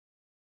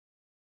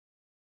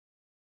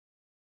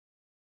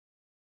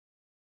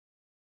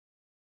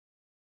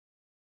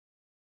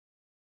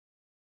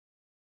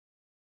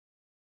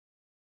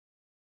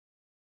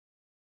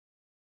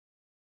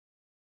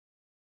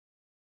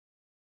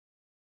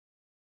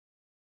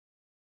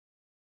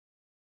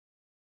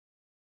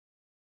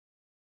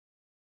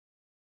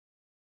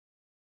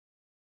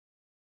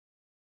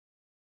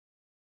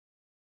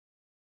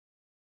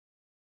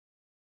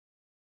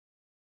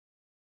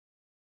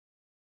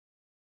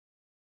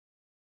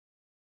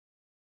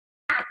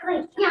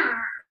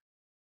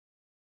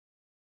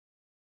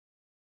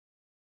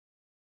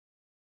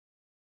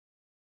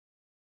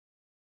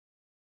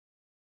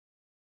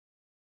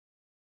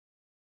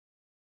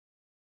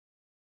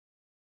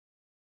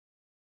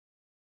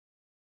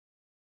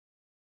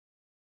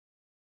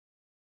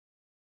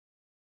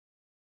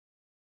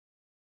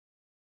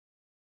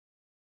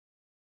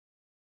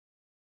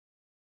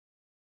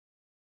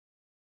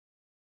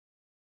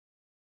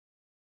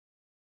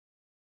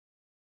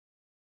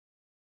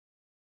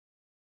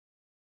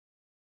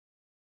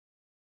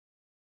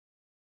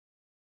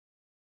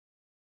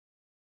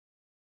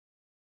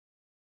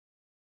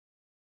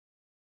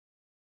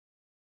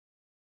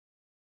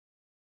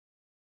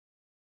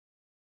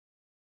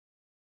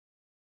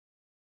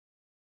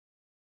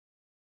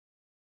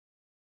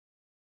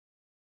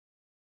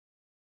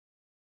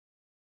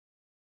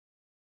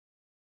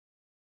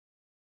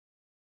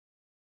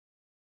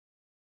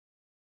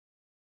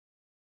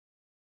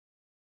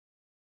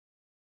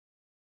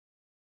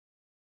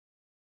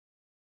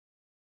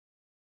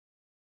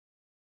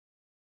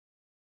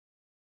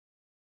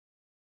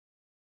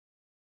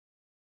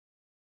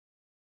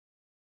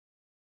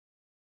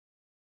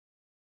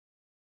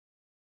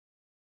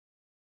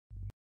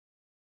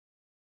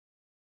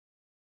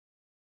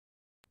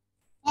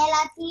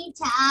Hello,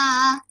 teacher.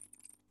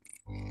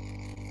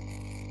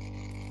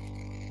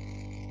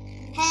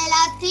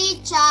 Hello,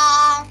 teacher.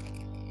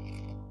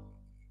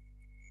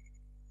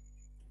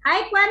 Hi,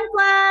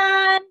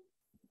 Quan-1.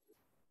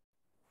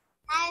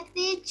 Hi,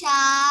 teacher.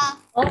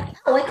 Oh,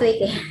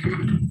 wait.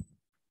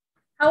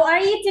 How are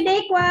you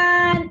today,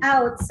 Quan?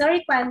 Oh,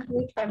 sorry, Quan.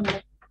 Wait for a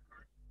minute.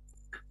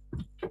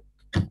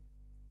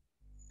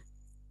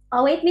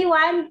 Oh, wait me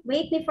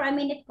for a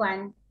minute,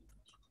 Quan.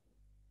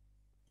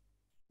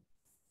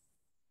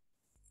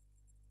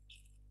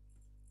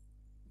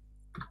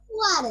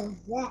 What is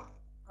that?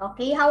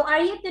 Okay, how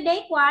are you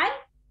today, Quan?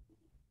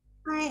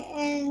 I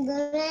am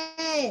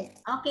great.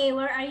 Okay,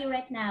 where are you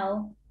right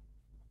now?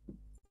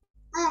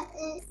 I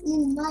am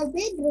in my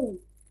bedroom.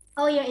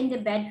 Oh, you're in the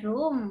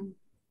bedroom.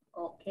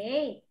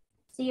 Okay.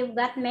 So you've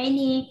got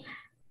many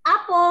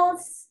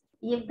apples.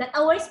 You've got,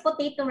 oh, where's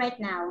potato right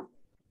now?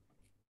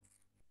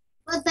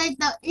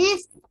 Potato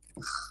is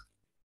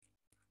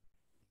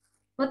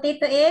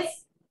Potato is?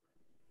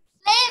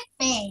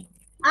 sleeping.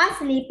 Ah,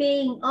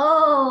 sleeping.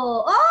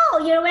 Oh,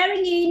 you're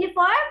wearing a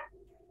uniform?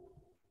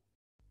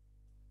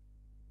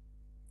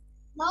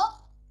 No.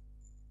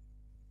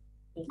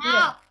 Okay,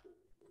 No.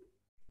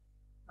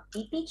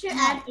 okay, teacher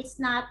Ann is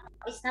not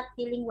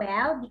feeling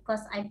well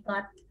because I've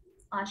got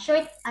I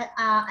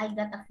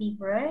got a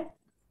fever.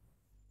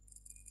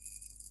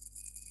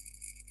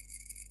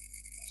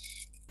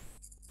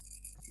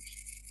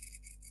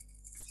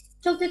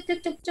 Chuk, chuk, chuk,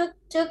 chuk, chuk,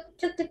 chuk, chuk,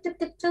 chuk, chuk,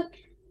 chuk, chuk.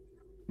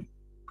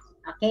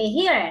 Okay,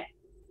 here.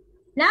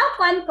 Now,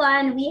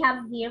 Quan, we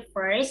have here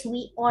first,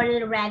 we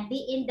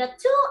already in the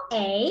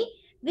 2A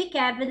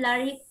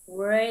vocabulary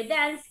word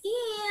and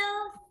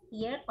skills.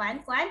 Here, Quan.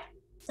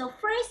 So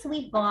first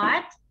we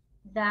got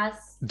the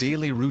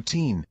daily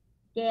routine.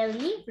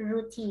 Daily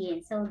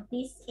routine. So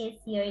this is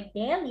your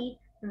daily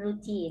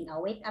routine.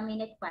 Oh, wait a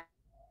minute, Quan.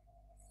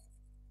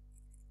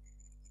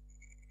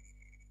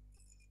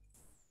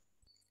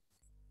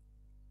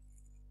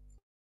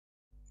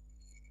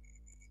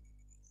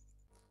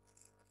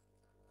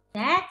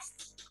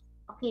 Next.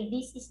 Okay,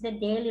 this is the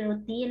daily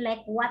routine,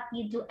 like what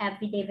you do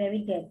every day.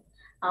 Very good.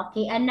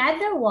 Okay,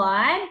 another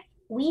one.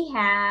 We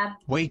have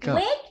Wake up.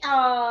 Wake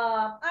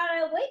up.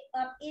 I wake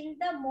up in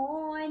the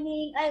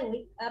morning. I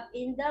wake up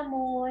in the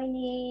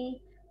morning.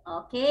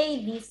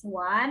 Okay, this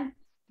one.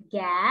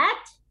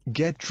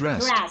 Get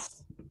dressed.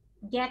 Dressed.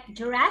 Get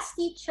dressed,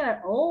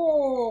 teacher.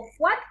 Oh,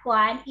 what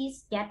one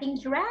is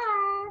getting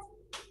dressed?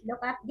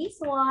 Look at this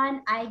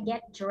one. I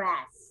get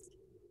dressed.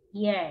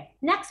 Here.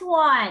 Next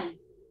one.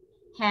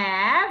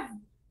 Have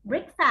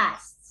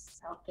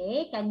breakfast.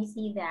 Okay, can you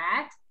see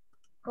that?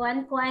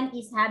 Quan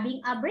is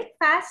having a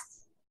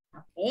breakfast.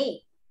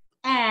 Okay.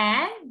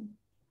 And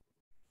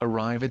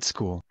arrive at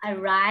school.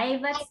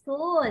 Arrive at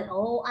school.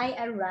 Oh,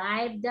 I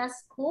arrived at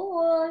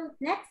school.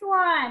 Next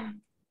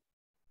one.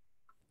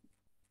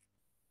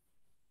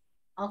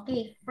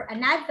 Okay, for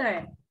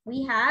another,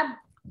 we have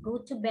go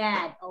to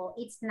bed. Oh,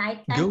 it's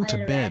nighttime Go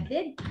to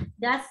already.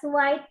 That's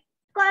why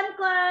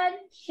Quan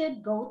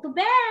should go to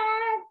bed.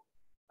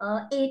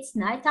 It's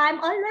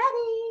nighttime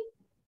already.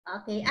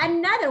 Okay,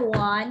 another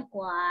one,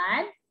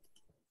 Quan.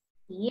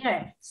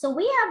 Here. So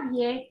we have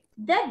here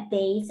the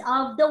days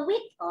of the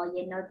week. Oh,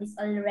 you know this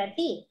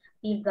already.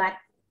 We've got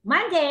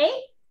Monday,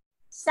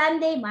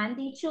 Sunday,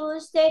 Monday,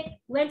 Tuesday,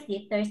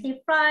 Wednesday,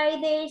 Thursday,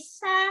 Friday,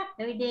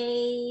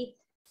 Saturday,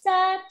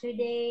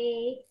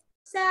 Saturday.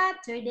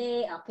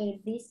 Okay,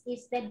 this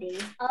is the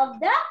days of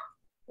the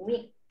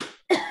week.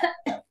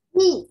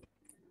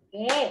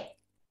 Okay.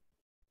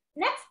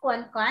 Next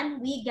one,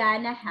 we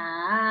gonna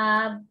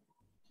have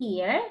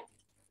here.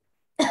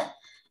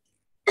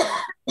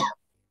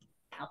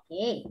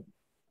 Okay.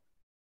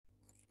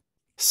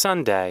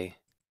 Sunday.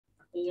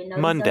 Okay, you know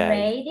Monday. this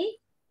already?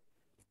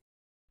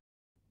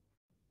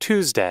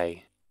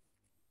 Tuesday.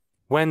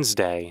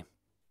 Wednesday,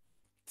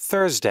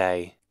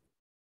 Thursday,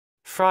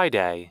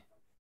 Friday,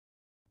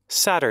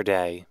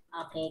 Saturday.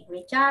 Okay,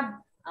 great job.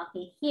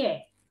 Okay,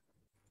 here.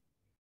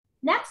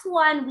 Next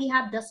one, we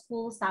have the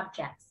school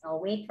subjects. So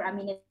wait for a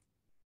minute.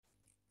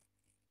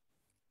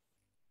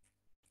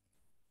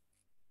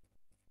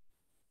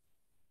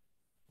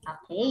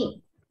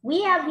 Okay,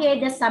 we have here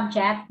the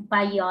subject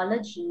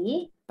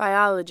biology.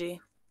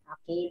 Biology.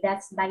 Okay,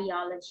 that's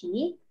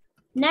biology.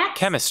 Next,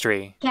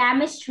 Chemistry.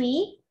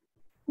 Chemistry.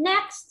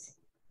 Next,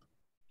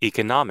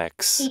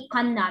 Economics.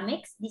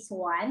 economics. This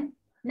one.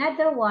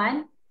 Another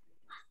one.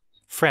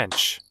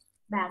 French.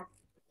 Back.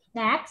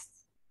 Next,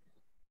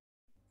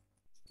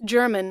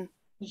 German.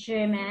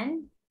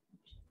 German.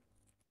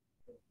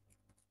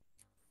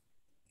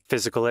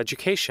 Physical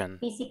education.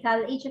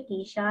 Physical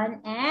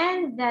education.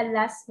 And the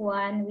last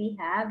one, we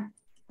have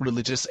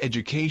Religious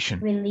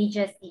education.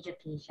 religious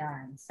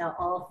education. So,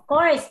 of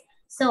course,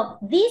 so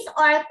these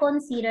are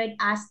considered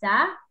as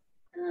the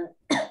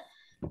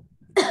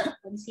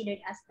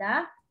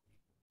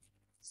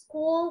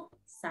school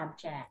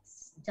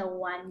subjects. The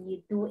one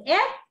you do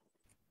it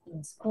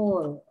in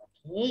school.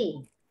 Okay.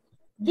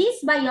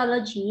 This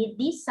biology,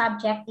 this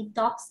subject, it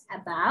talks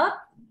about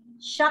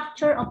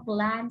structure of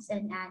plants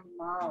and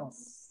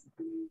animals.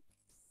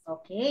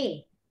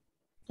 Okay.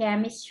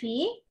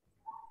 Chemistry.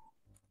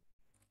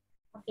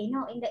 Okay,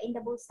 no, in the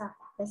bulsa,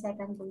 the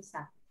second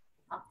bulsa.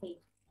 Okay.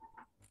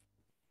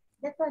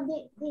 That one,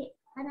 di,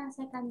 kanang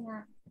second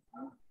nga.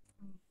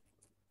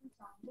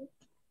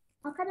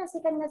 Oh, kanang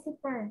second nga si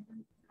Per.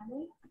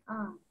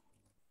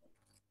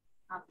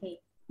 Okay.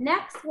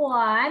 Next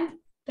one,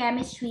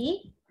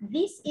 chemistry.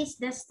 This is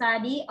the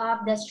study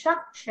of the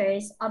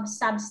structures of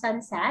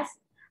substances,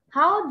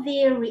 how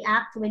they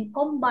react when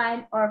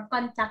combined or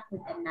contact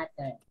with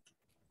another.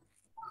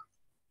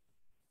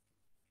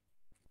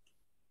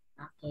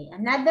 Okay,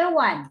 another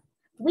one.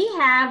 We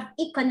have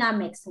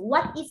economics.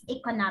 What is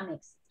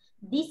economics?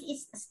 This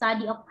is a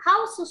study of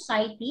how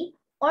society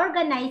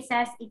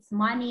organizes its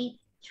money,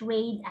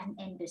 trade, and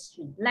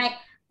industry. Like,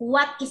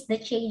 what is the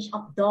change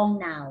of dong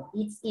now?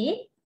 It's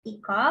in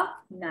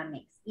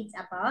economics. It's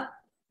about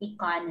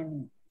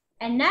economy.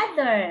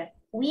 Another,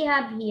 we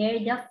have here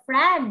the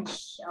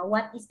French.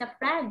 What is the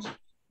French?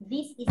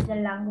 This is the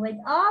language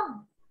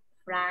of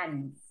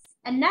France.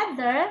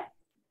 Another,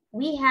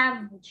 we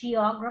have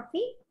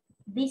geography.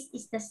 This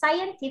is the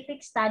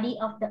scientific study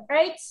of the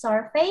Earth's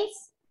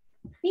surface,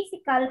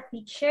 physical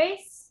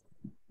features,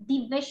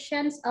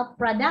 divisions of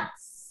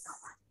products,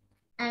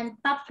 and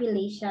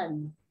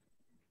population.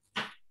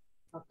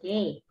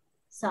 Okay,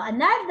 so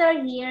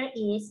another here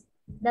is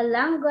the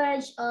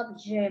language of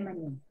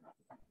Germany.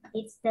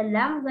 It's the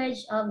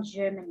language of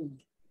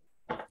Germany.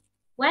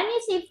 When you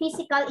say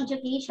physical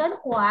education,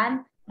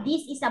 Juan,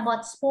 this is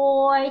about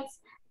sports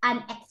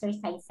and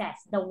exercises.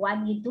 The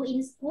one you do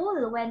in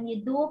school, when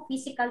you do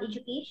physical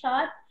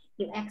education,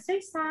 you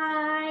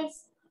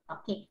exercise.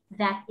 Okay,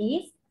 that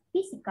is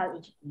physical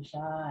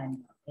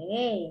education.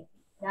 Okay,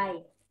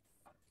 guys.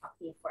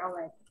 Okay, for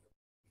our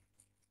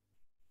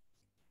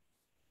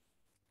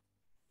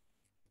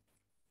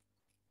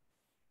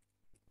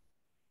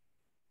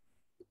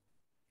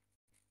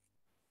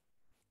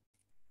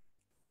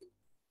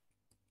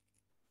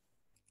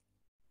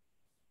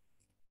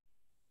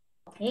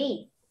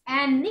okay.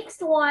 And next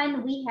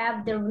one, we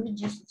have the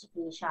religious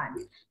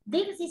education.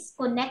 This is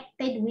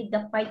connected with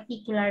the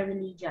particular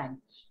religion.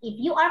 If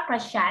you are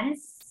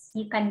Christians,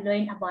 you can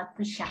learn about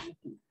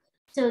Christianity.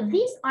 So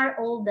these are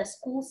all the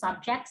school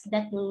subjects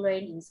that we'll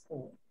learn in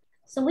school.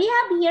 So we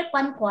have here,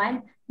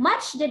 quan-1,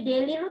 match the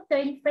daily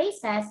routine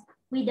phrases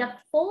with a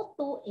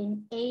photo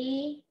in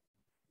A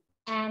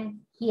and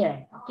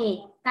here.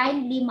 Okay,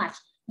 kindly match.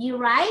 You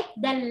write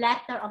the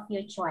letter of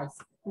your choice.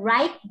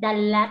 Write the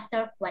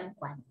letter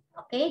quan-1.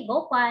 Okay,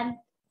 go Quan.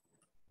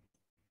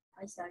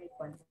 Oh, sorry,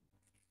 Quan.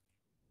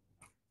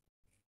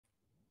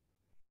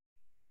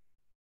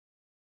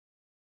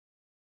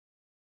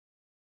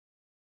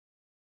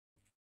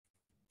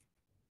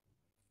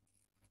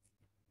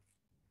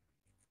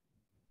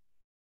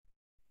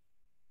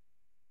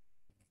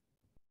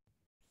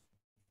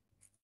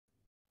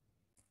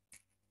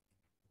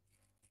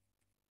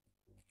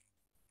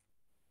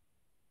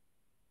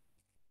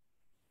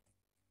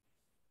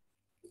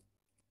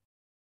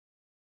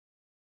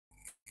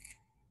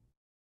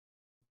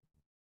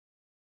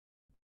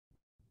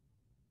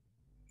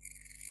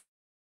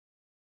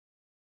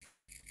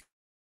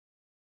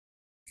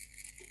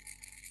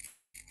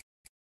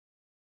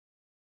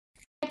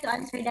 To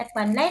answer that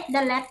one, write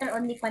the letter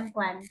only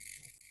quan-1.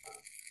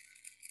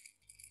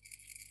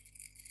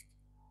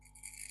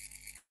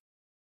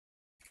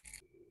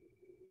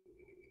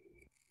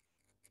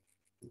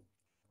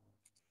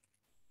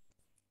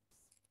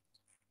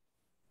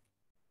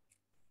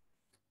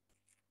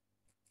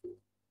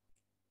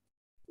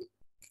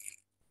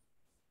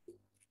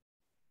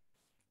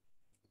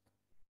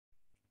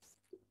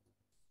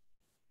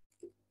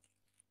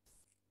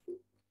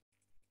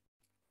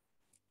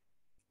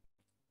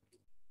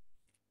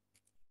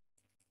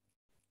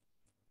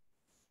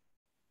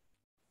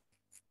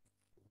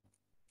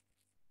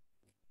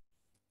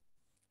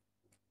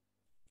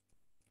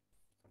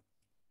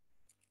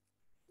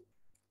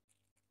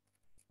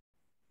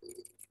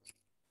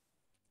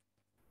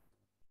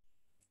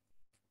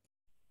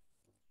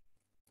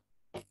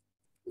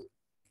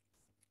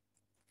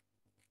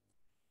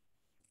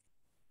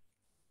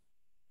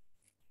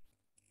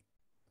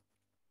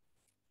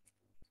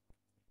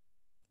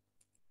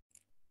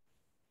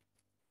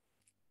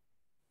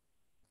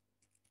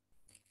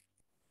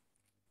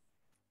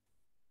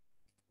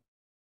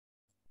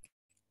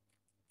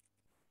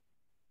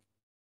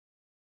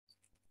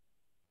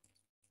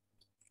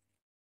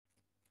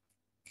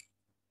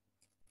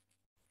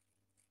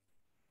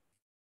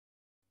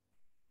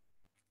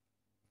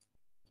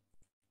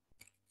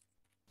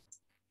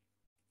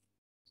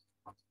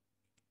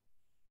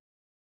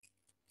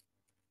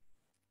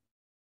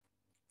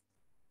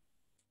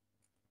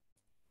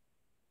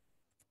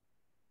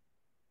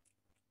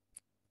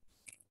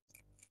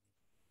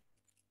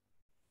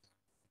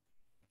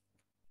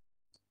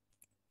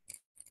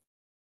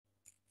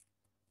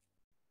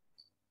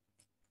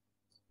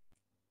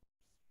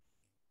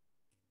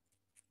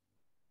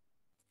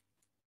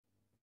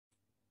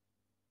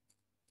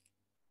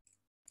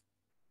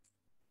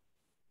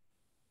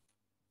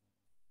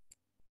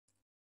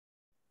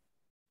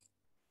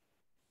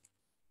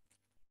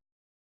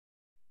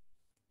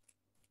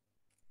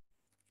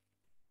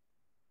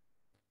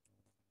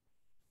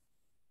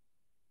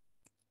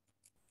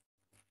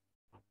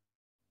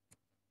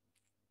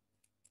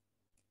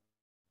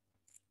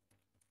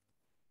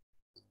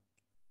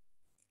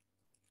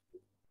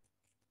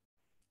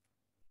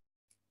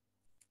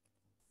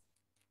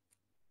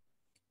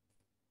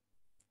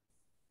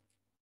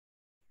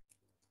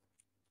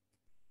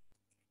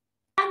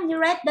 you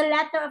write the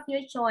letter of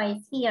your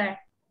choice here.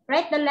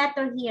 Write the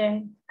letter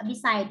here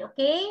beside,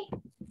 okay?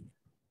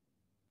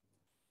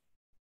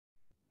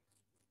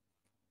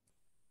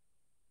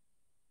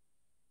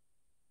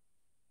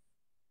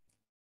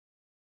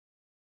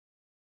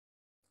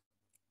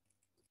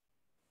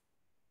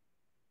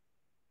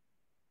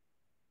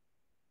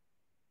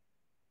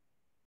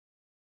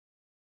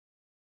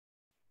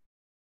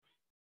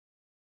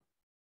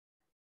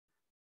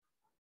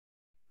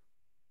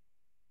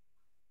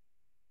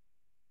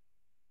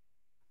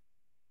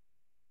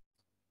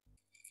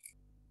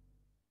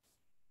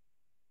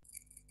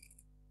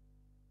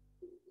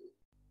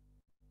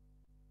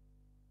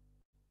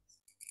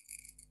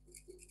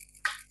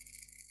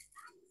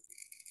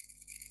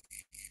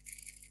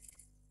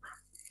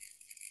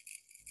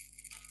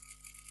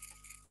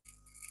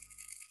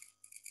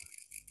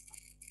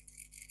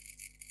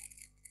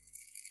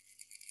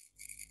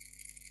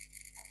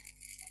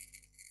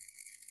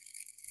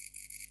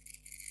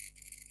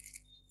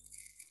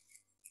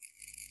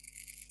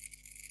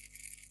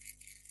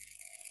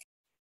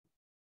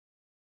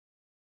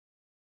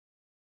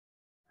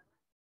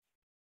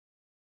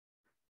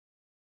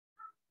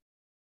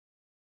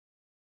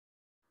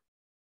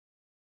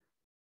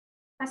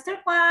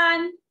 Pastor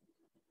Juan.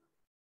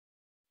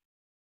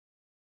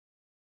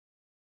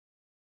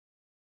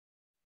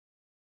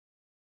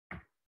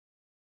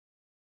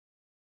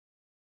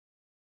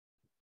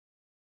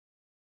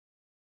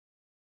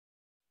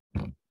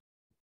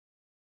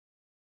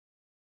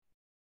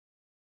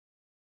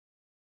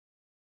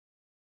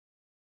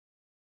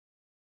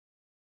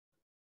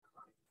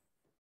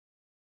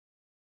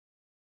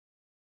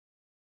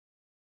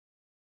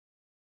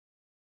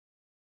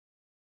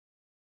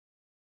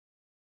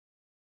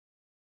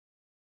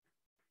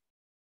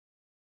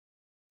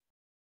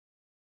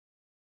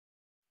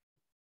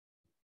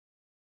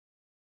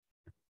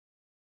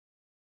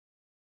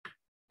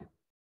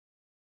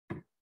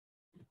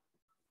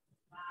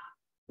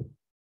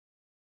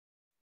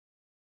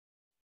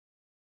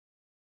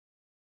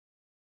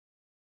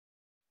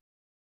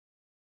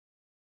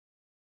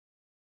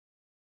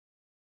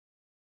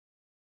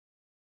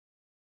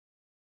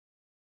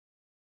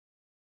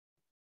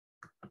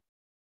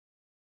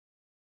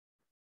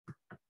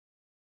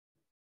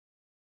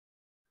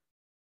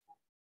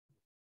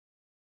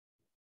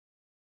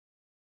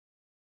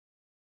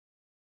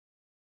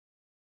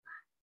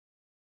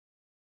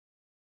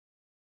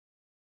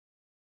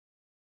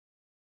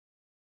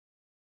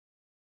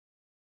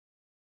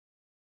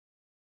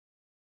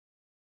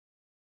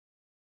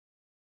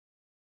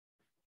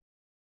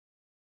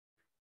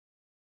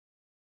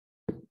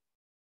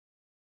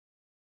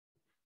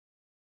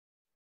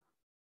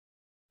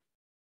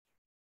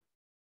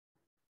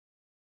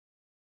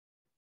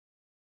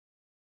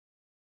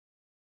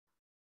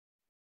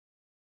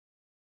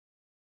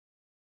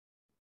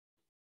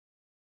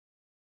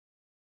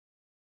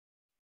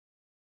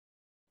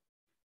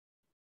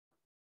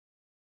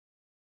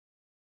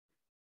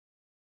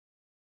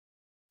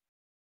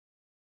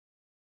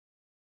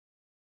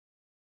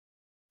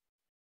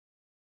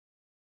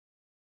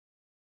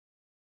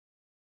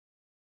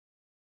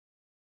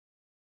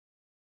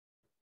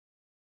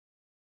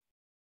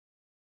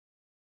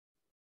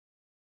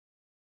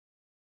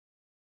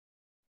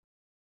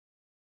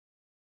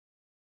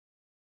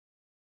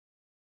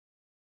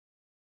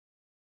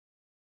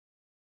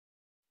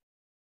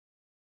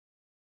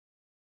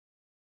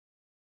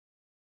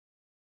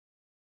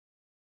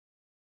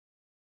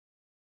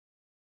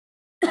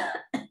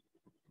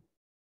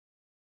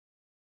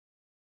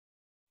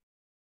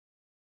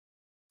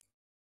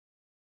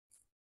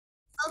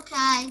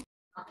 Okay.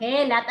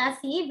 Okay, let us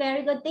see.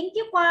 Very good. Thank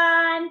you,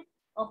 Juan.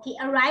 Okay,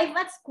 arrive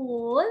at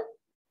school.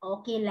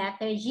 Okay,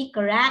 letter G,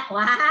 correct.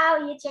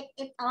 Wow, you check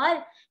it all.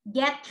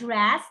 Get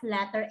dressed,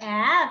 letter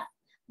F.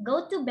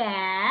 Go to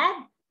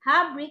bed.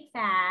 Have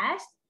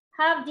breakfast.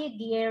 Have the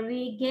gear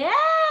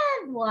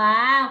weekend.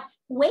 Wow.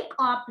 Wake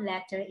up,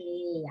 letter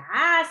A.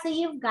 Ah, so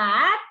you've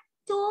got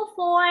 2,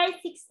 4,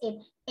 6,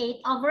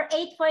 8.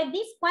 8/8 for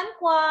this one,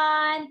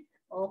 Juan.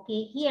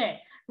 Okay, here.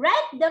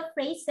 Write the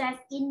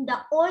phrases in the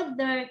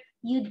order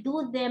you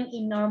do them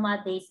in normal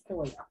day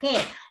school.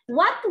 Okay,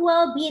 what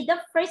will be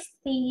the first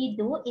thing you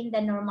do in the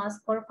normal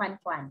school,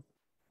 Quan?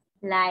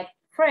 Like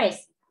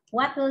first,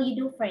 what will you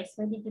do first?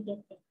 Where did you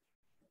get it?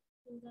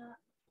 In the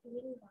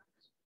green box.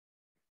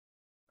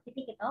 You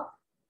take it off?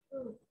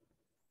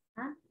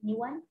 Huh? New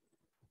one?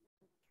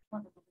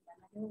 What will be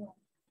another one?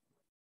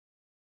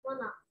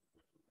 Wala.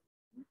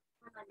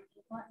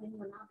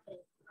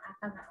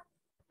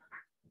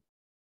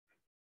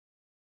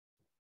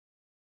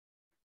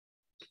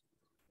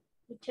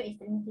 Teacher is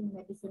drinking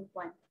medicine,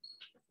 Quan.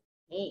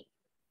 Okay.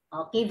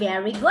 Okay,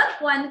 very good,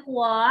 Quan.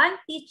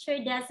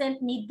 Teacher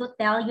doesn't need to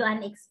tell you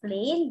and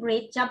explain.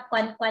 Great job,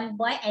 Quan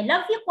boy. I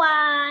love you,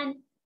 Quan.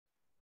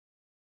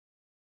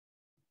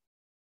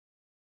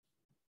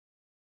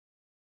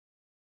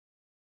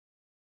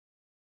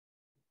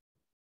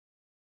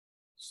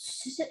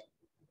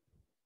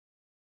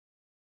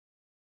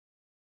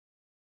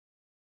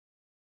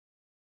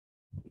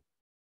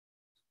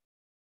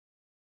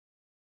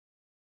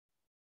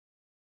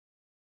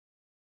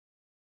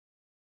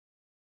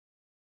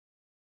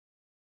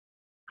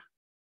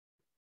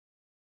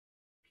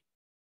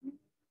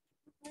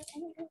 Okay,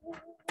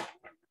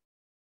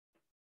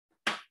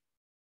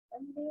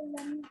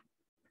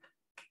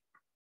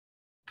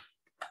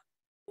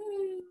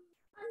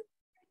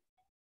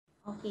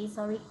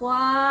 sorry,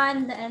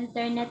 Kwan. The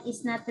internet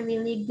is not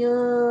really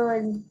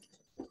good.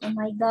 Oh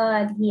my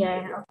God,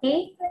 here,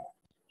 okay?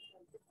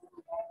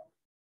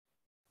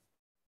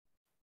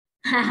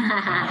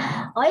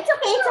 Oh, it's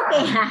okay, it's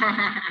okay.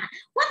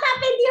 What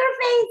happened to your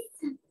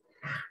face?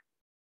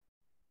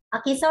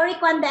 Okay, sorry,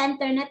 Kwan, the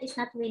internet is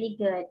not really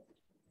good.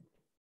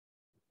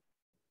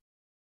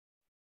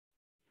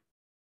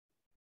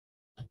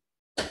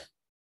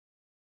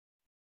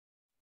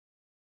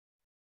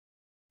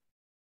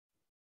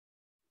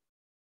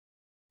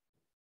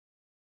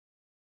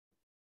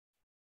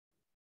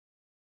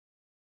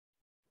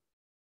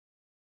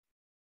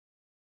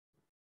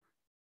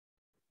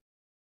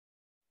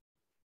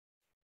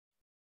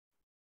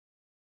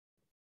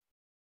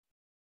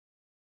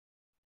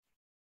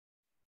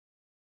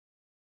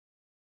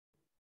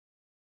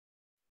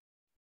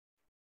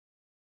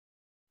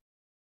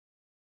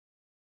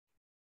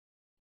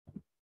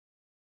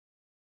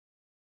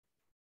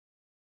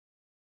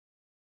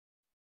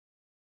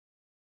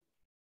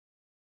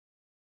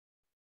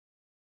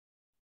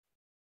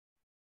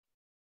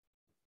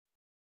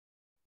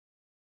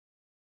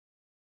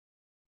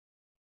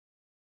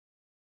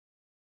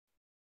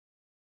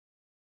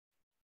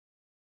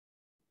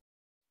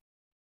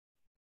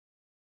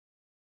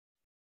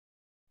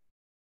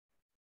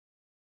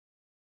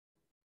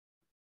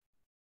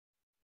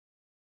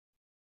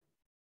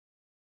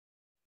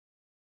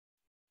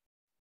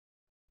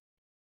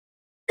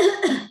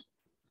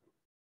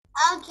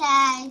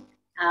 Okay.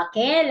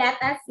 Okay,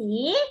 let us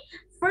see.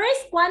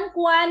 First,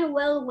 Kwan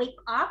will wake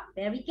up.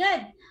 Very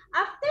good.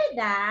 After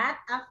that,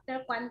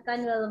 after Kwan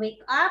will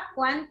wake up,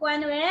 Kwan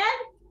will,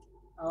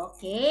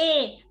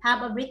 okay,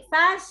 have a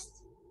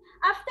breakfast.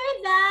 After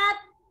that,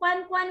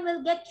 Kwan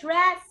will get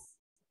dressed.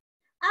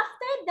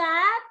 After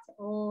that,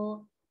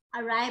 oh,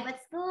 arrive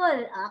at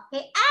school.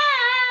 Okay.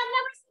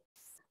 Number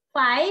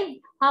 5,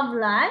 have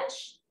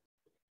lunch,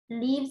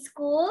 leave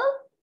school,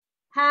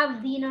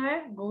 have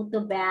dinner, go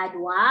to bed.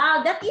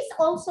 Wow, that is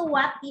also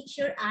what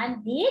Teacher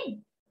Ann did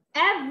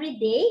every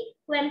day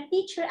when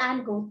Teacher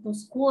Ann go to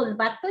school.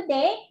 But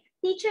today,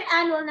 Teacher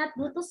Ann will not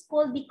go to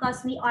school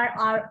because we are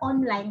our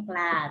online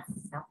class.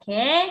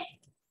 Okay?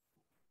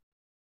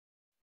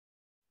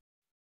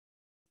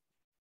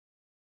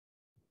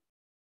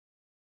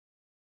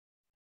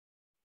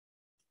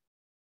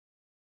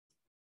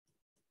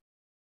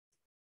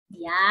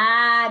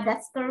 Yeah,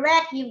 that's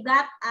correct. You've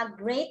got a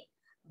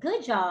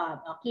good job.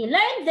 Okay,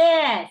 learn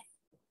this.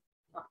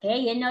 Okay,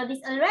 you know this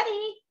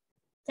already.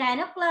 10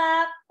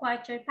 o'clock,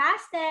 quarter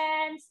past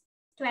tense,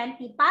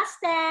 20 past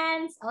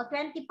tense, or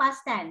 20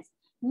 past tense.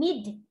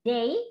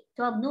 Midday,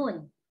 12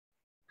 noon.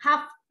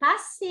 Half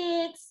past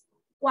 6,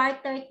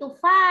 quarter to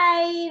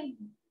 5,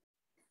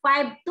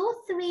 5 to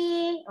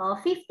 3, or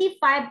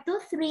 55 to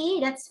 3,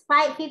 that's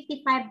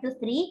 5:55 to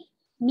 3.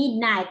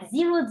 Midnight,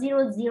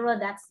 0:00,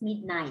 that's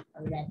midnight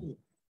already.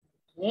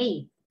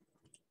 Okay.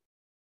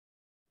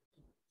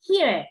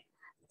 Here,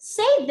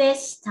 say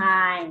this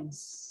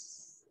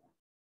times.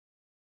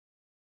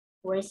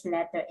 Where's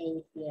letter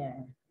A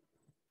here?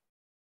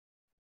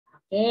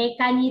 Okay,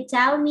 can you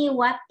tell me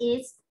what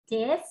is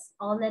this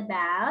all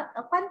about?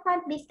 Oh,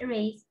 Kwan, please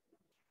erase.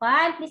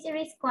 Kwan, please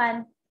erase,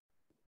 Kwan.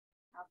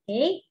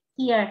 Okay,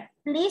 here,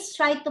 please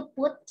try to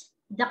put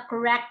the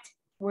correct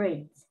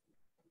words.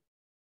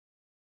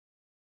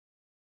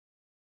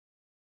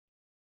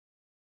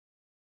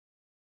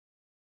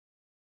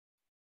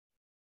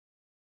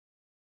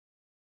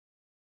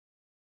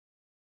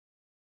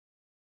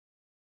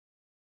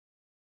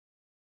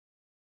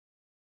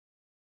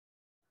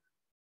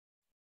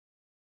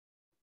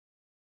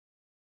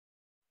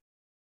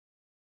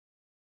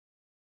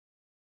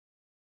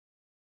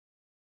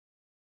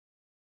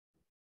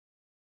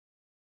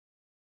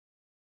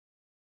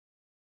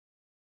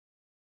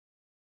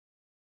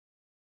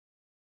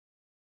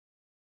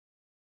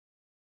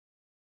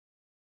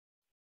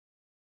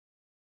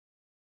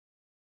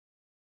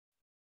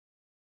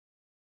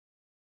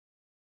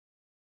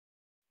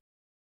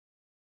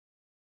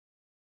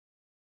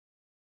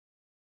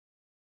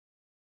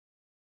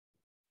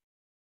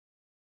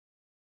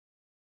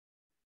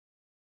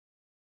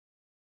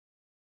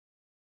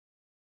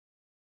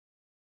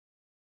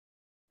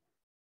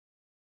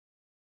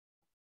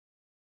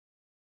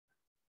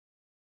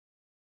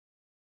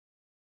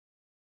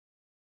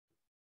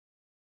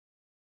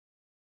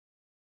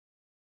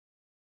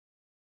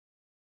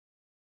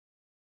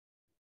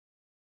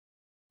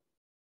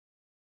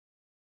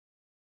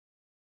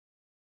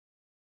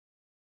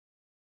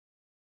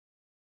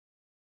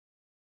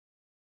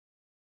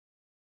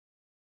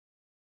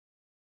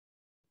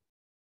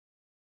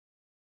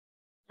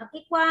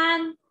 Okay,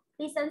 Kwan,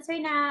 please answer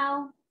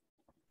now.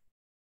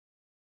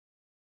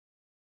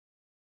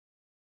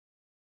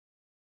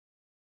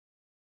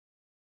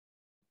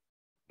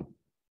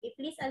 Okay,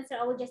 please answer.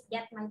 I will just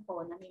get my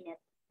phone. A minute.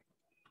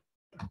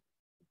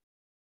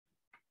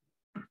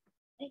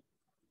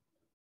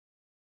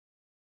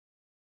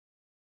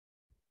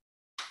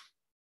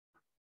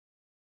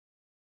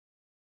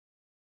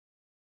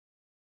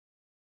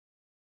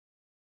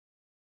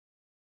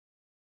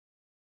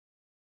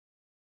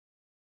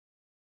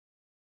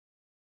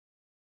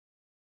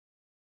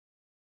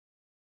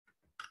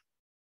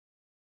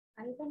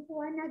 I don't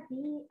wanna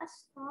be a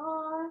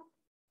star.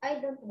 I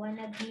don't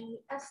wanna be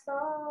a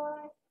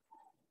star.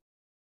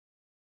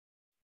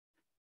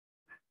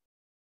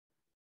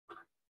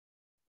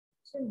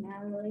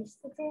 Tomorrow is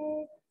the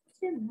day.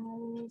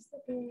 Tomorrow is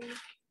the day.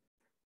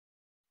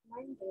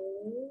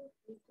 Monday,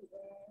 3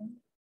 p.m.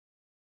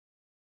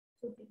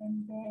 2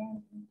 p.m.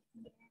 Then,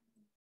 then.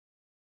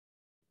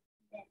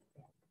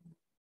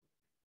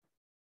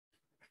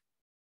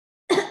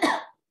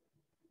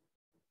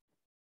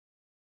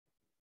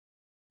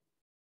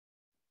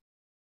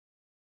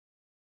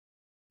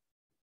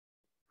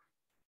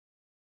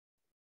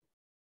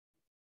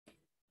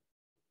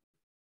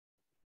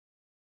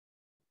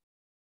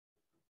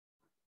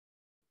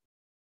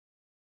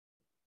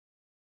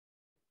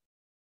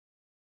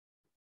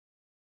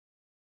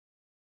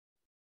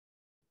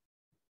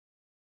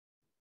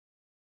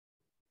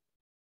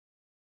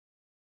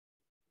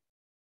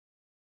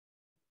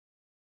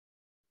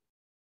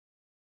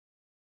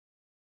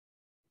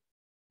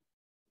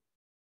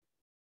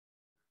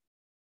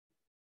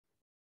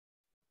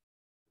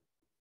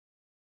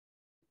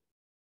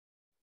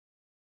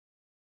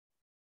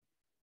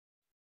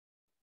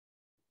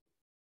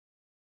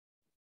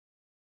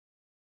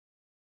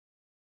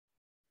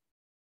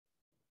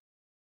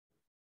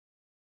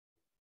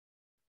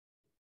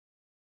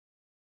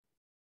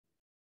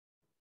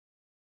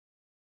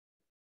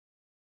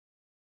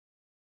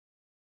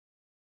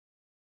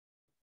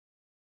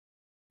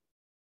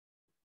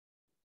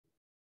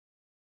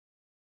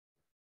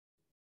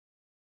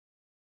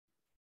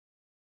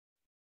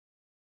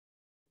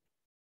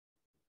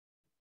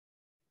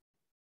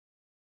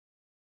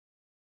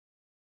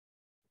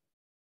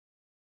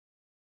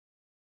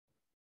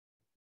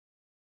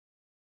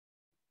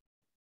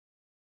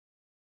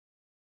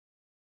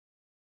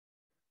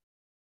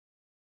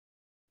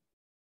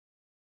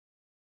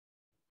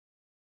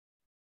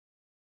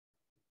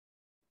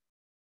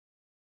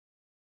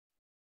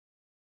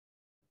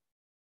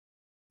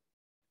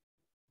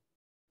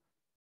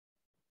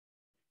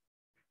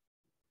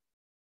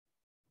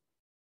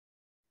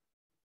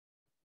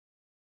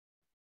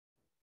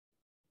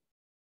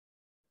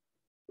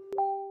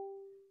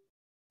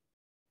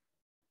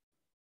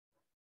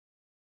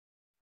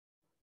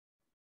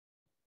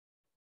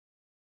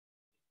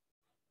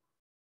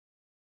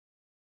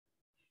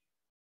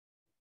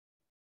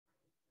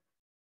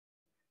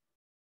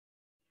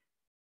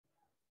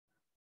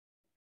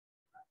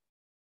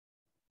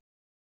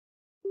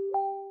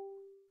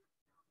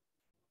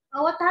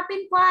 Oh, what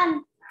happened,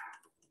 Juan?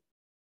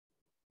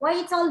 Why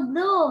it's all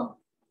blue?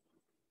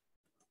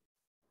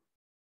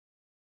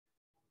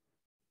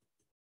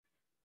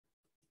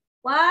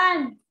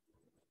 Juan.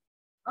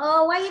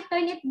 Oh, why you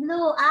turn it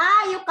blue?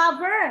 Ah, you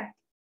cover.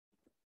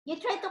 You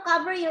try to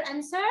cover your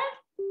answer?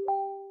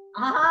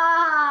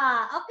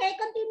 Ah, okay,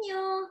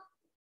 continue.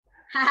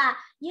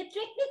 You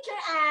trick teacher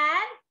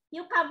and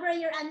you cover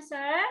your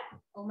answer?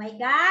 Oh my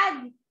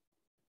God.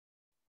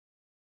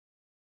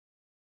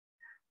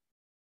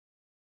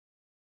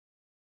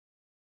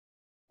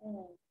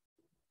 Oh.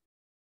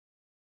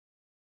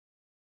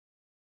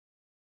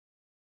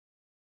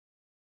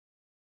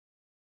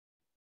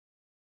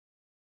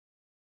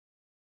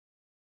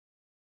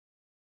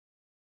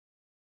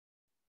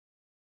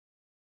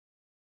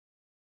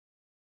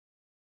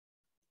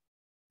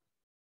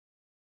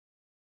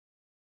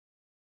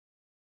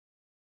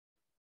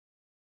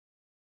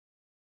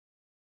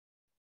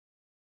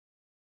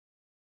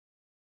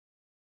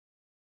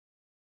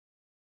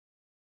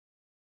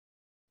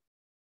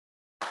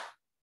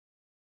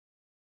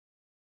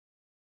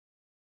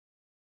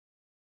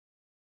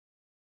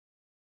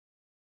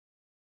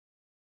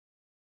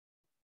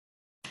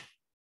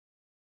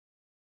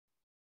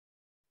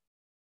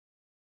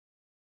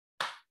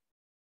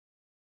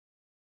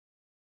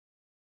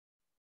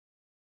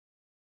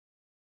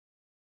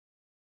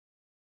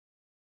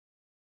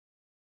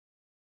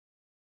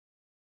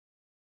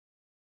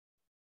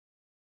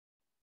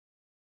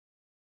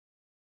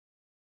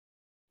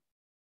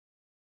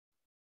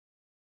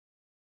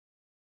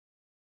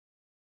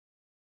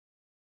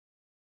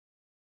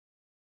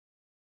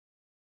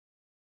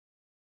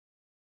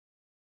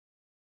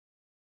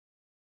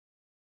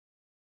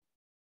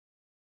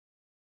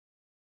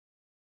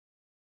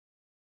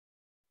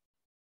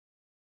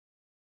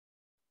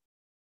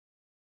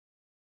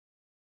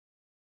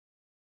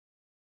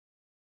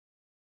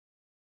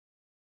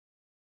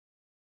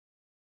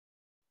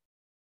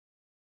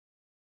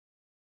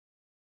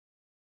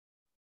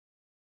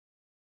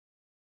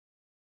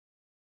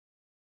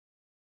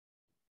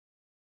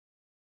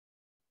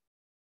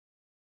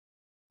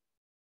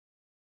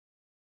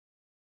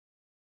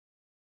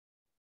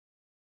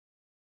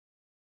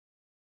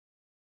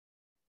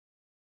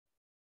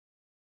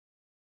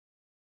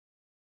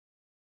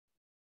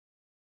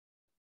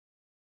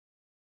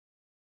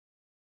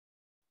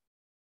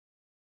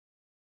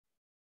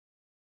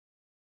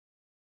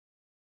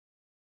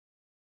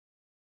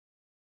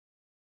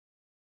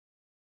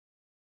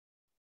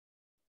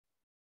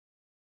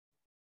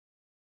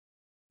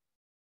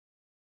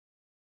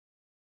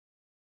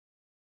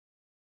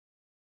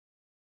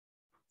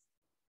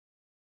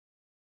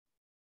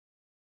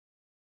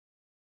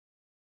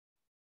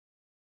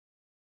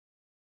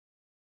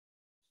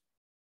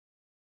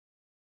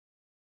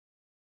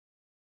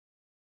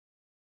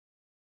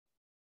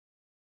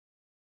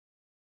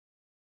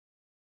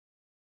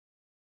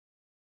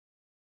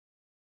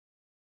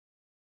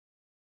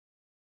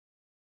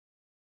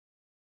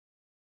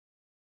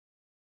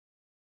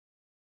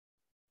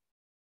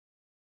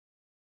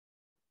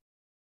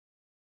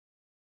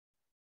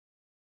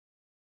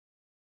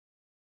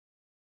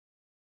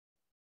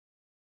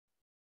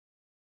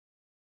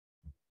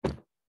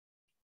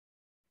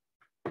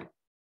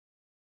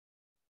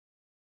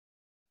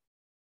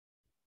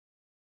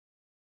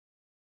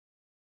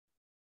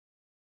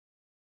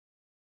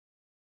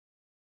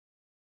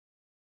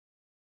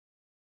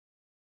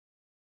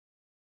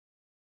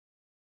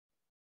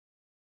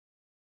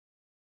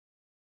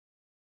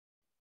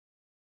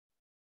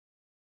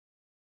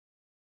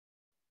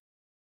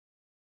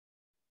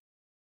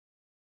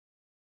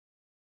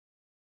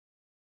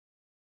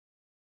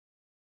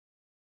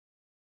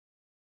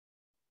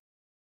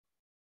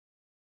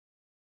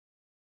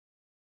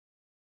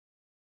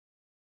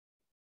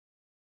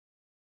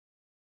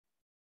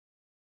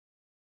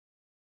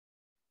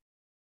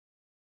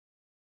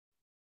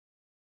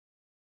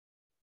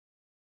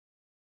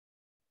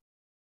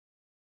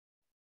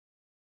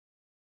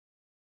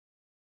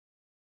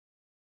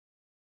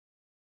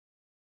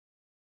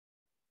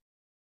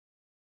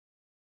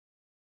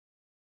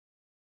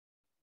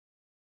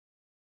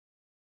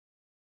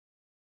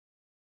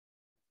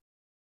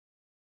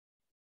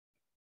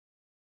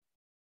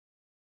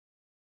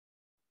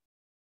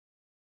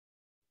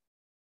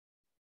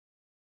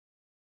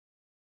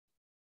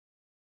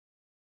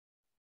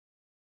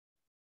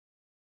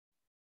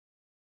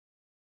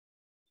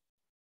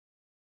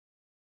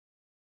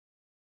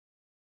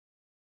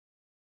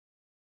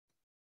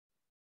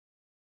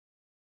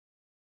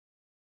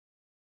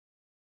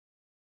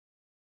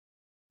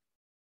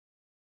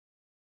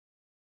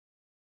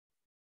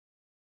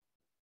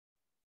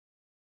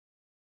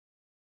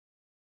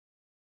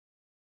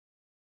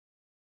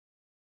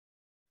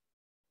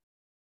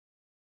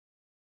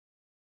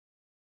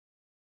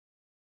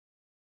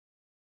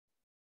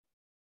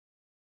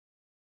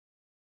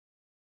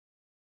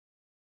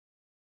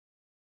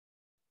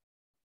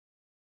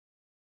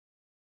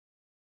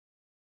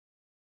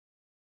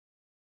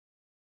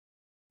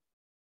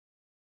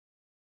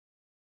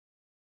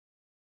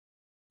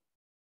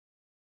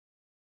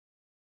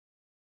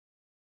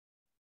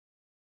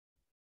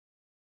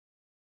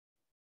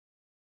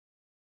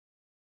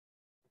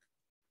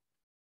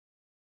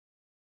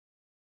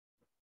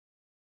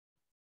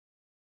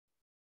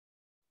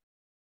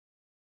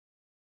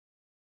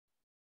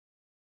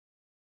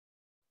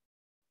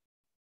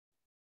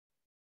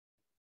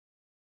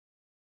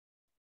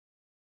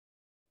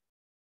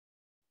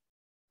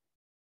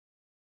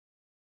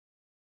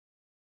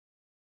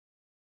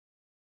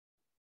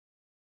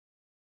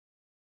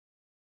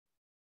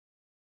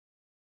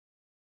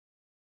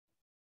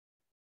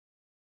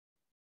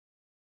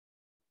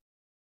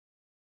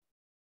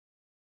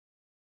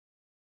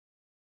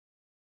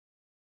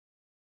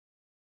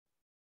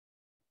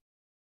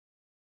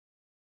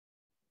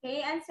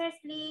 Okay, answers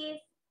please.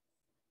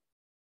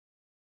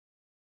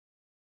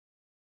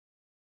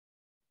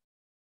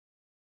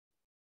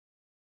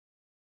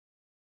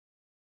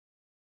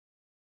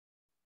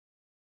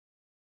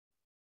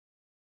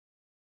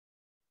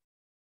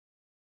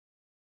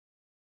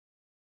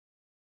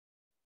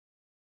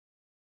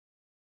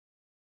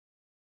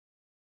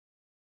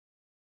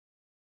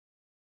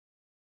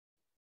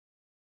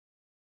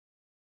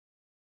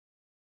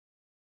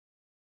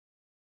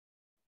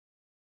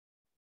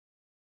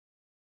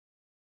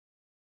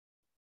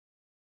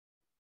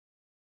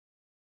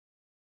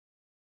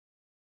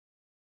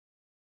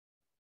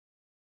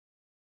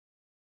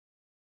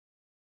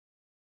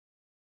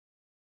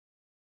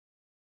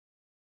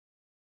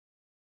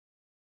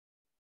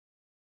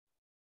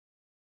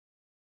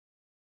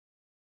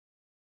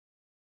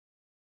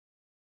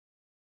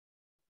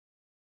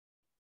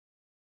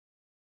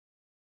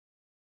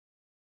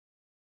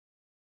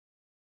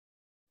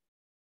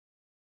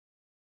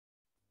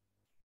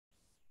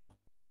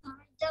 I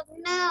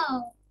don't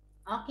know.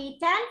 Okay,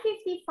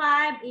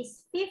 10:55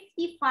 is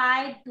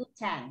 55 to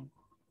 10.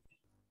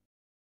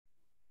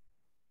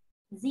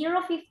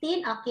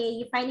 0:15, okay,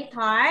 you find it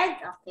hard?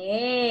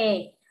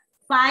 Okay.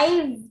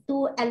 5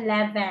 to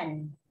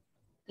 11.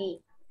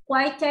 Okay.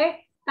 Quarter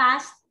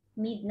past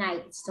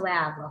midnight, it's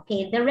 12.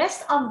 Okay, the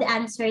rest of the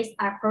answers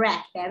are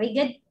correct. Very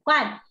good.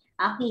 One.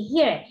 Okay,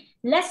 here.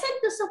 Listen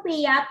to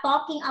Sophia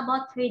talking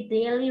about her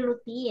daily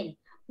routine.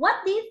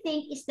 What do you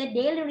think is the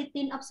daily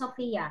routine of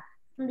Sophia?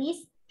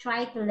 Please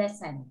try to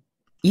listen.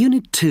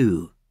 Unit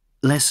 2,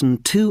 Lesson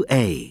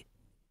 2A,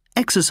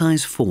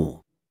 Exercise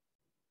 4.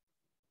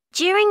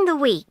 During the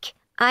week,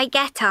 I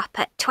get up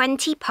at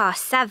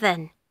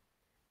 7:20.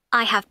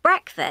 I have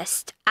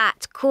breakfast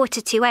at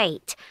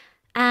 7:45,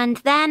 and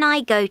then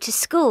I go to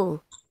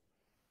school.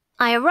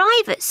 I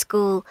arrive at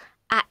school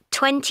at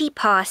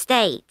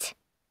 8:20.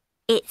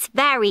 It's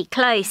very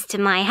close to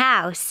my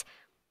house.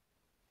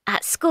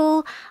 At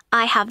school,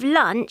 I have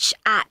lunch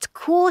at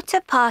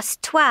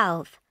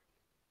 12:15.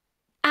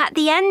 At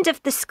the end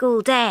of the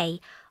school day,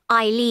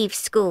 I leave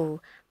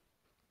school.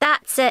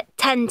 That's at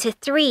 10 to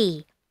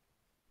 3.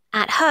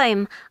 At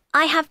home,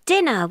 I have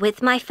dinner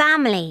with my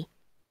family.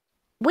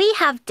 We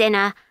have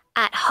dinner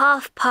at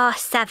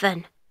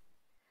 7:30.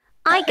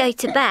 I go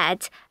to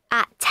bed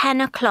at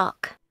 10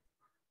 o'clock.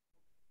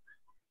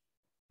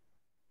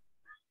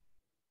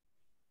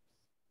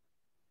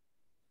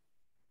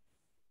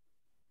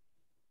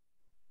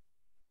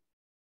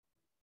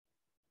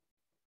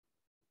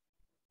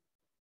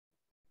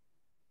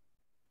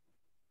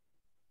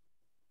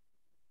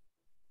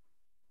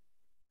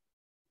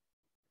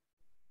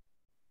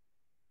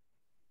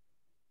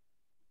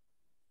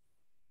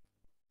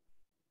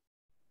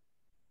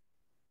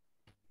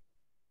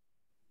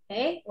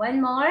 Okay, one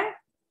more.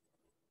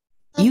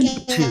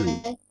 Unit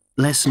 2,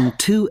 Lesson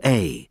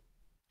 2A,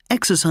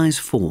 Exercise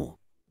 4.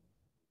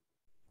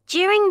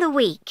 During the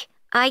week,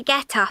 I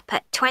get up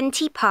at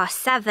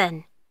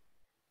 7:20.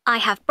 I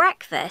have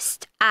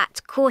breakfast at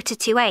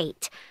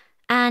 7:45,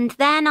 and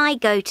then I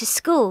go to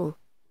school.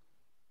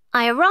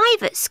 I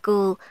arrive at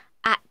school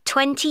at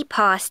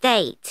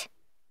 8:20.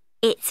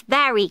 It's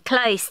very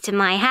close to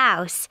my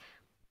house.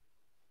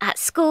 At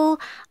school,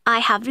 I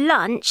have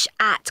lunch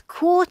at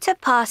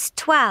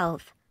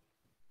 12:15.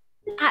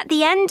 At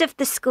the end of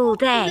the school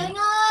day,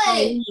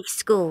 I leave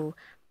school.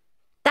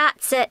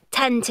 That's at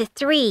 10 to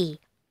 3.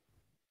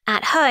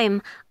 At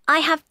home, I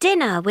have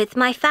dinner with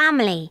my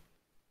family.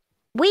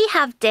 We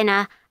have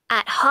dinner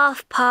at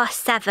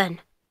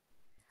 7:30.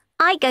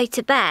 I go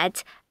to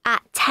bed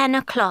at 10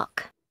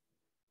 o'clock.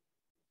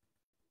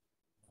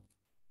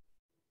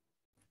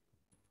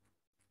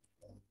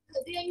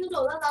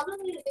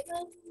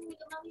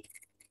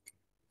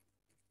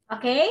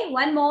 Okay,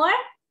 one more.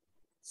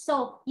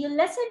 So, you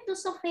listen to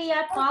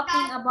Sophia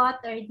talking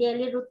about her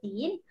daily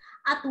routine.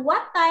 At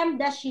what time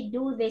does she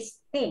do these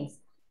things?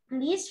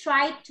 Please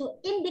try to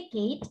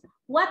indicate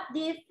what do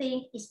you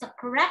think is the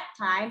correct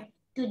time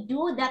to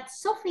do that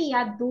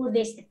Sophia do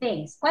these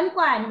things. Quan,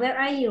 where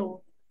are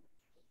you?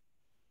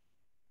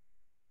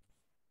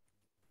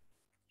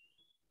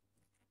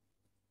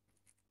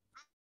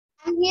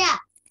 I'm here.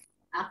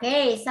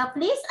 Okay, so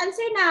please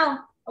answer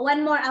now.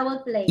 One more I will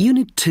play.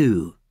 Unit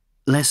 2,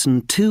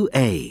 Lesson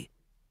 2A,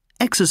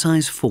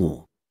 Exercise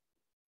 4.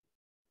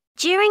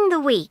 During the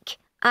week,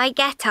 I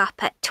get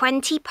up at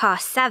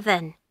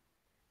 7:20.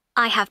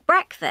 I have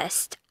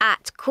breakfast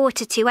at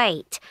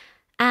 7:45,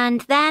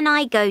 and then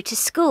I go to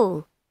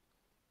school.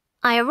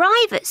 I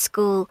arrive at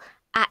school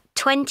at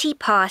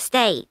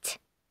 8:20.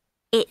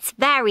 It's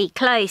very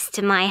close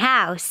to my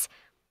house.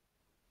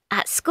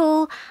 At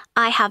school,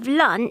 I have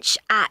lunch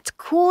at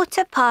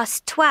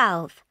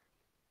 12:15.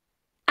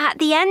 At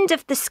the end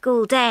of the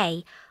school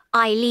day,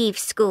 I leave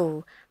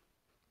school.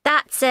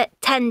 That's at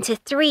 10 to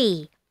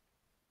 3.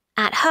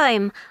 At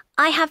home,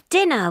 I have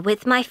dinner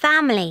with my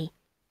family.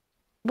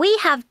 We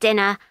have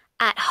dinner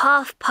at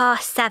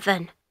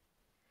 7:30.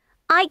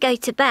 I go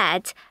to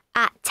bed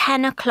at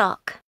 10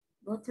 o'clock.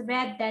 Go to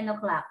bed 10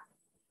 o'clock.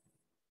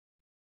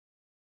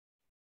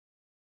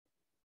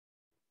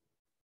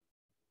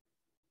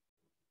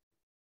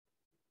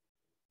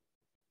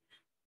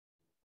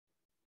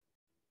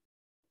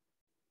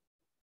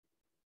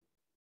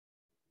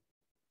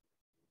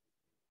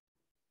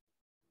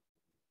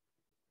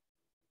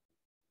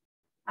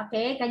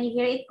 Okay, can you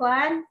hear it,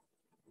 Quan?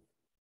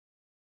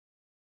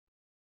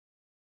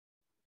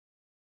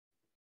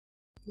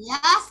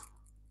 Yes.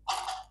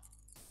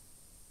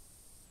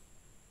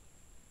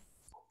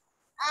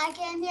 I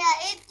can hear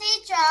it,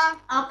 teacher.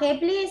 Okay,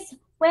 please.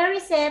 Where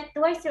is it?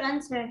 Where's your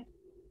answer?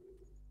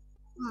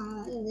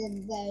 It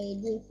is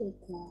very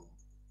difficult.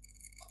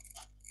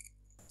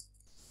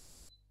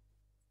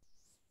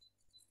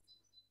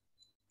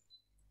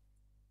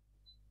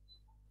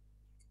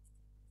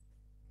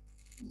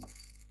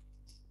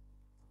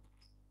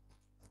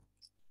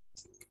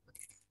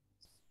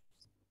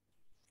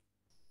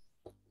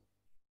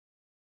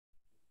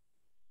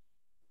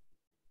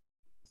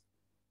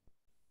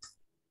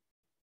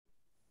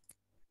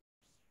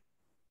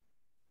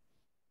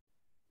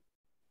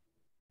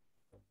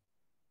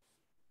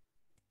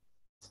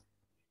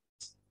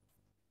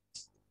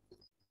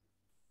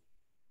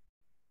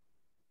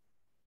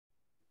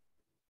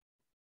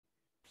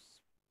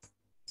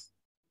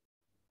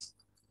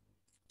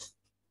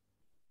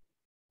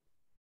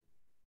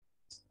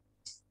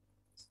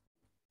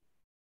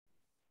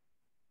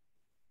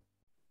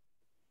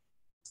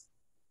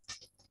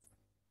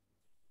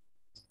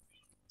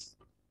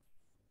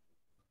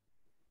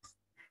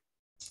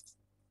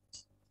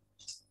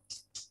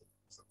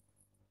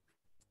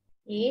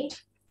 Okay.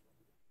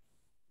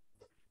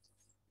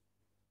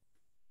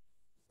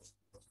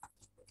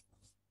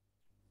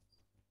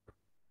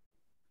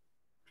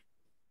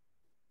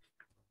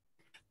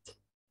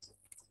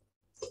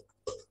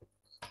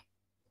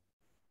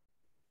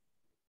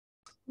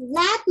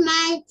 That's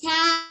my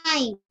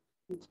time.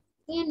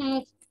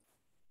 Finish.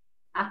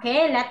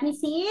 Okay, let me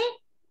see.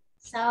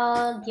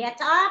 So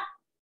get up.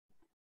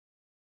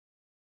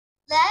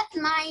 That's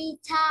my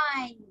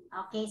time.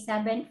 Okay,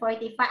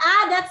 7:45.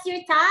 Ah, that's your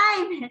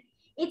time.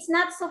 It's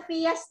not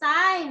Sophia's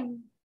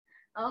time.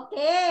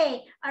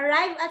 Okay.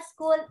 Arrive at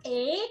school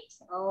 8.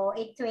 Oh,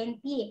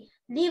 8:20.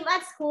 Leave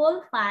at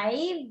school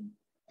 5.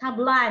 Have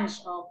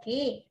lunch.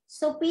 Okay.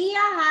 Sophia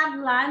have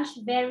lunch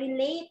very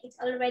late. It's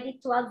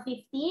already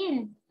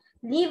 12:15.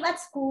 Leave at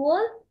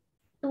school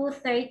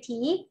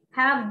 2:30.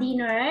 Have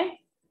dinner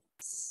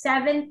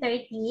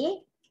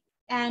 7:30.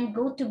 And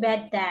go to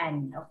bed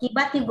then. Okay,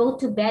 but you go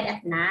to bed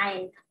at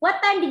 9.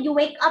 What time did you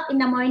wake up in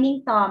the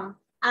morning, Tom?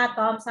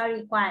 Tom,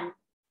 sorry, Juan.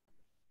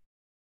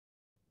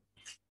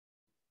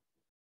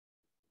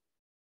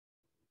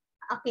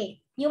 Okay,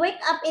 you wake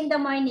up in the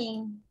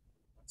morning.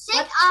 6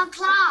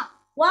 o'clock.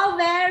 Wow,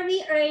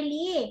 very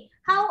early.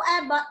 How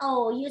about,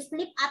 oh, you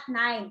sleep at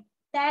 9.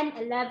 10,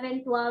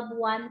 11, 12,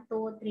 1,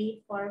 2,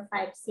 3, 4,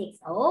 5, 6.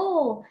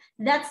 Oh,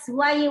 that's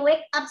why you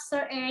wake up so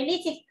early.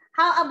 6.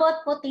 How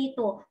about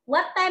Potato?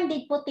 What time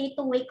did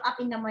Potato wake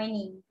up in the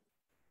morning?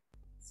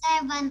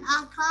 7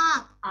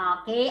 o'clock.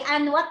 Okay,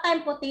 and what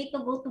time Potato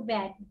go to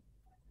bed?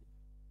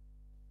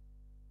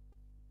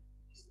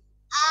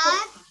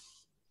 At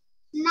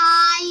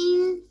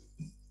 9.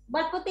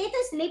 But Potato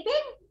is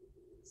sleeping?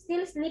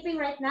 Still sleeping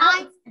right now?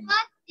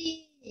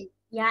 9:30.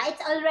 Yeah,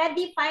 it's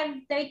already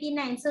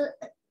 5:39. So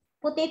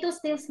Potato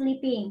still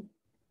sleeping.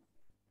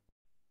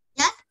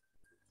 Yes.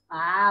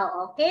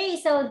 Wow, okay.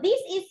 So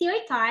this is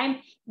your time.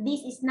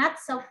 This is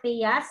not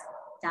Sophia's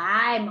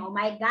time. Oh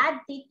my God,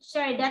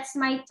 teacher, that's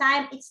my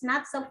time. It's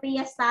not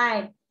Sophia's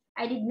time.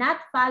 I did not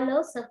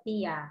follow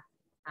Sophia.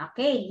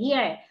 Okay,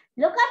 here.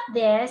 Look at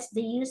this,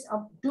 the use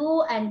of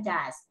do and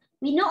does.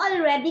 We know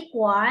already,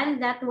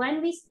 Quan, that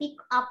when we speak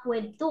up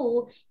with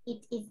do,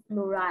 it is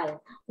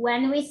plural.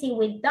 When we say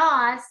with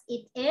does,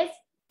 it is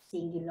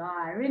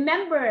singular.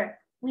 Remember,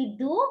 we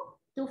do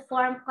to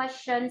form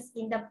questions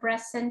in the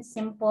present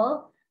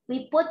simple.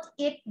 We put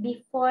it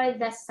before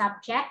the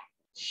subject,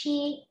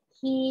 she,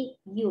 he,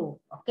 you.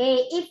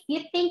 Okay, if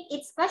you think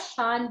it's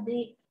question,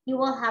 you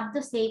will have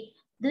to say,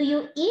 do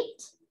you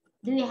eat?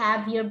 Do you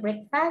have your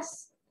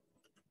breakfast?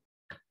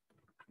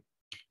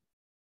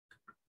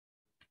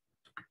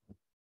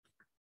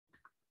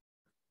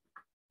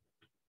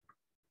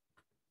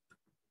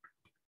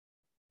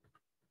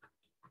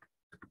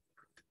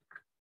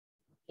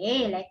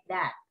 Okay, like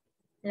that.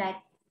 Like,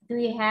 do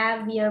you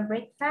have your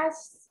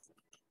breakfast?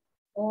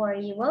 Or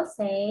you will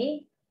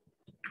say,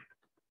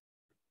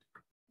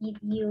 if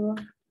you,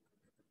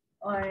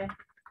 or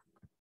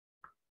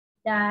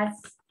does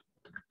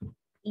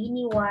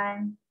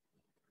anyone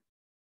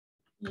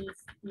is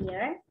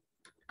here?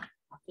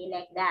 Okay,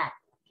 like that.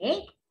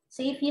 Okay,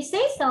 so if you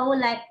say so,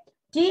 like,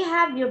 do you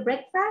have your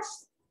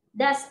breakfast?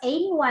 Does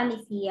anyone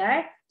is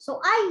here? So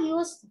I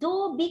use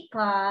do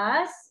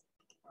because,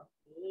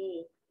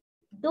 okay,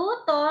 do,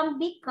 Tom,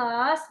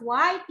 because,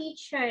 why,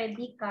 teacher?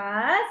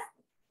 Because,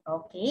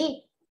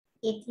 okay,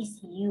 it is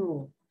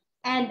you.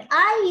 And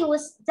I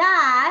use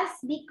does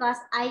because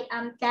I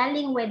am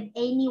telling with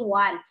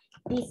anyone.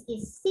 This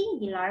is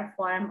singular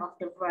form of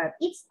the verb.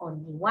 It's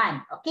only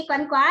one. Okay,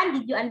 Kwan,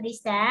 did you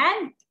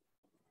understand?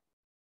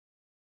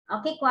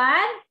 Okay,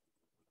 Kwan?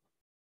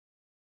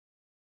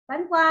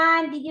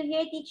 Kwan, did you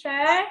hear,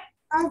 teacher?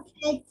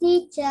 Okay,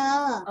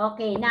 teacher.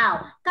 Okay,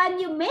 now, can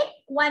you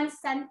make one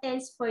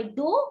sentence for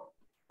do?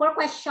 For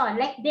question,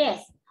 like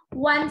this.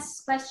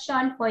 one's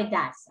question for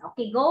does.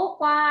 Okay, go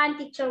Quan,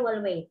 teacher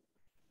will wait.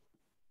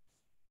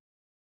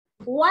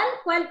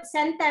 One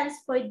sentence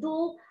for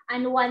do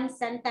and one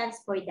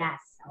sentence for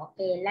does.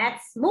 Okay,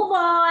 let's move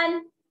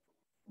on.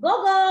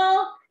 Go,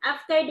 go.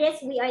 After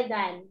this, we are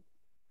done.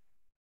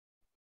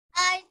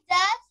 I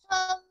does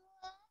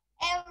homework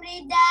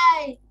every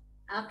day.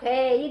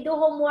 Okay, you do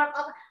homework.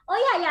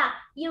 Oh, yeah.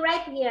 You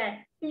write here.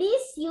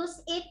 Please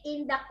use it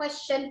in the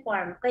question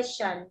form.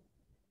 Question.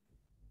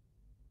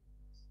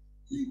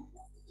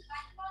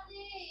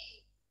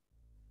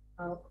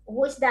 Oh,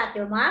 who is that?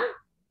 Your mom?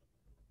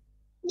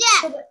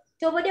 Yeah.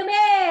 What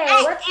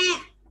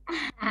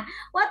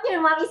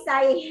your mom is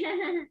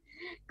saying?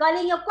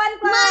 Calling you Quan.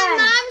 My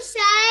mom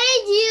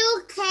said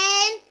you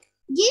can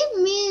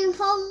give me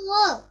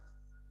homework.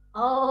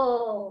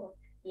 Oh,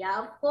 yeah,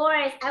 of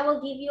course. I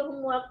will give you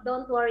homework.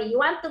 Don't worry. You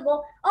want to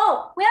go?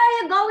 Oh, where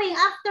are you going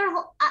after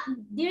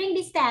during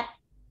this step?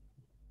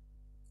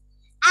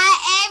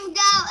 I am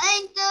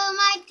going to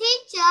my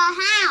teacher's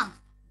house.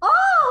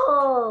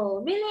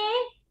 Oh,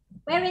 really?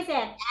 Where is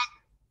it?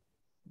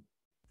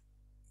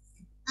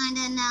 I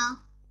don't know.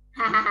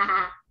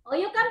 Oh,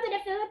 you come to the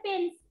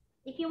Philippines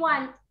if you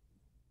want.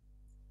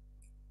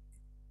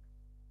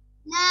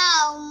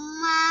 No,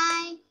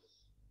 my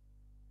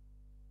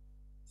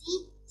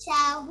teacher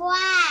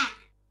Hoa.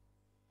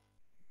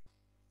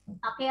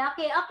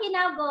 Okay,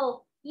 now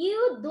go.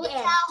 You do it.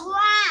 Teacher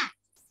Hoa.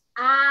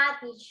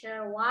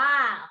 Teacher.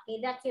 Wow.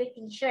 Okay, that's your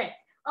teacher.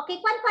 Okay,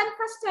 Quan,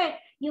 faster.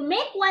 You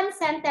make one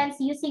sentence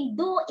using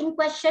do in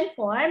question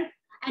form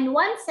and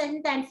one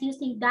sentence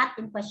using that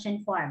in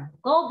question form.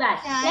 Go back.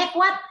 Okay. Like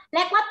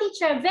what,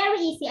 teacher? Very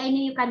easy. I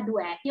know you can do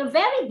it. You're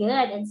very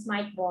good and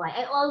smart boy.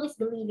 I always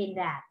believe in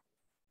that.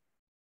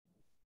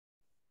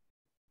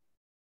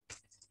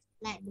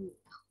 Let's do it.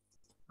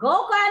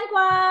 Go,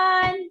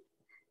 Quan.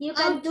 You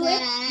can do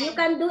it. You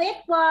can do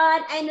it,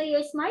 Quan. I know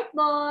you're a smart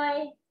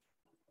boy.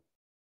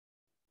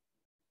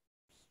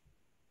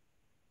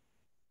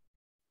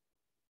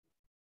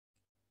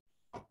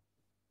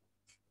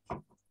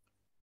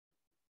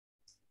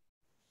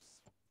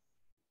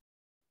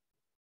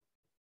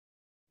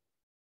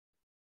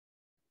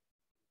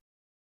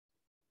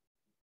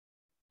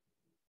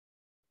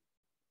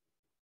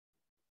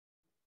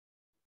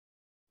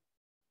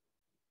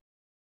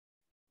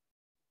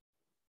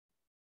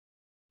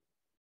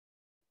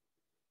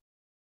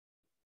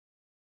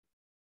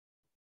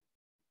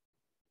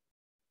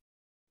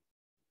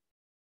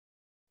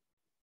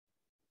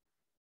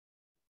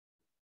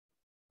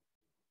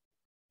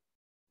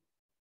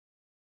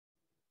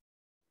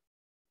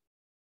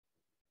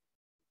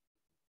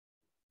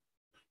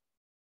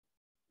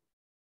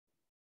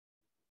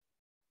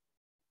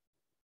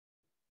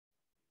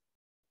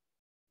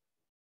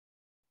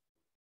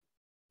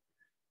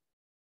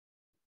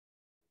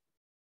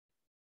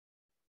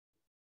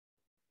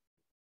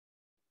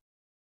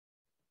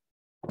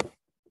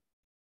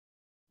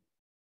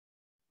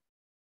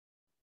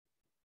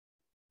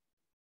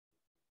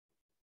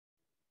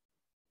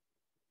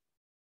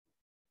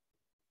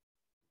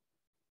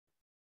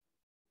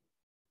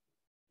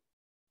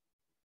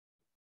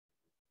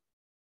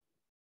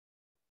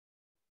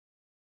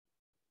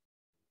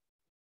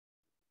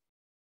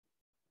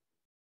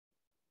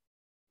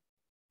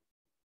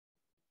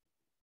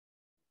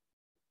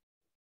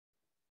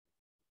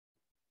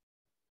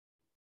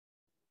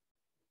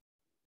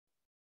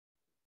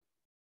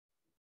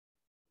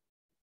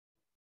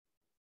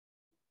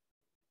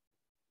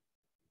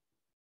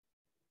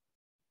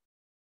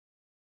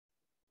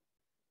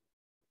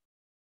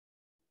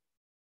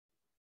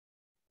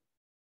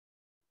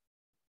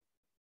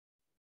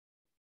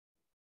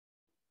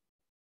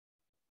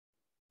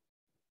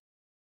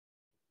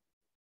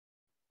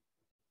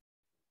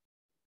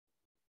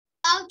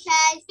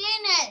 Okay,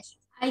 finish.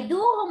 I do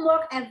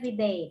homework every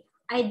day.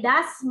 I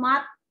does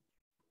math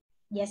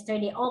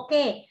yesterday.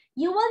 Okay.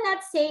 You will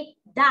not say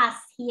does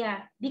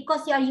here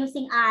because you are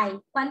using I.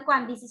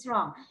 Quan, this is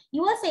wrong.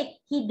 You will say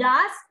he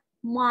does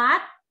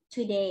math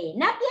today.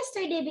 Not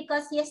yesterday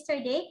because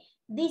yesterday,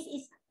 this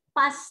is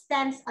past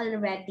tense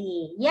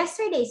already.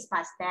 Yesterday is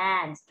past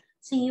tense.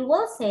 So you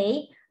will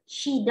say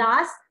she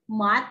does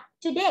math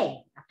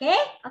today. Okay?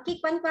 Okay,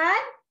 Quan?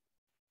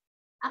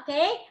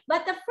 Okay?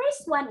 But the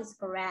first one is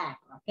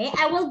correct. Okay?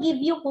 I will give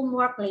you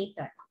homework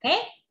later.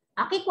 Okay?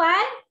 Okay,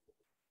 Quan?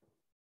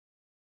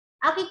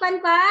 Okay, Quan?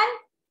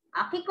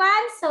 Okay,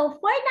 Quan. So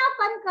for now,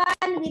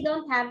 Quan, we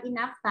don't have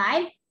enough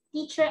time.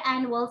 Teacher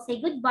Ann will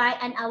say goodbye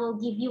and I will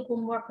give you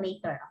homework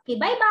later. Okay,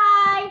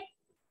 bye-bye.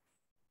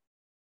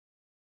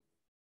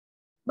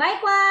 Bye,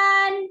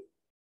 Quan.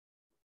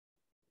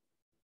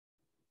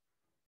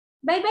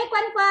 Bye-bye,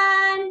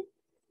 Quan.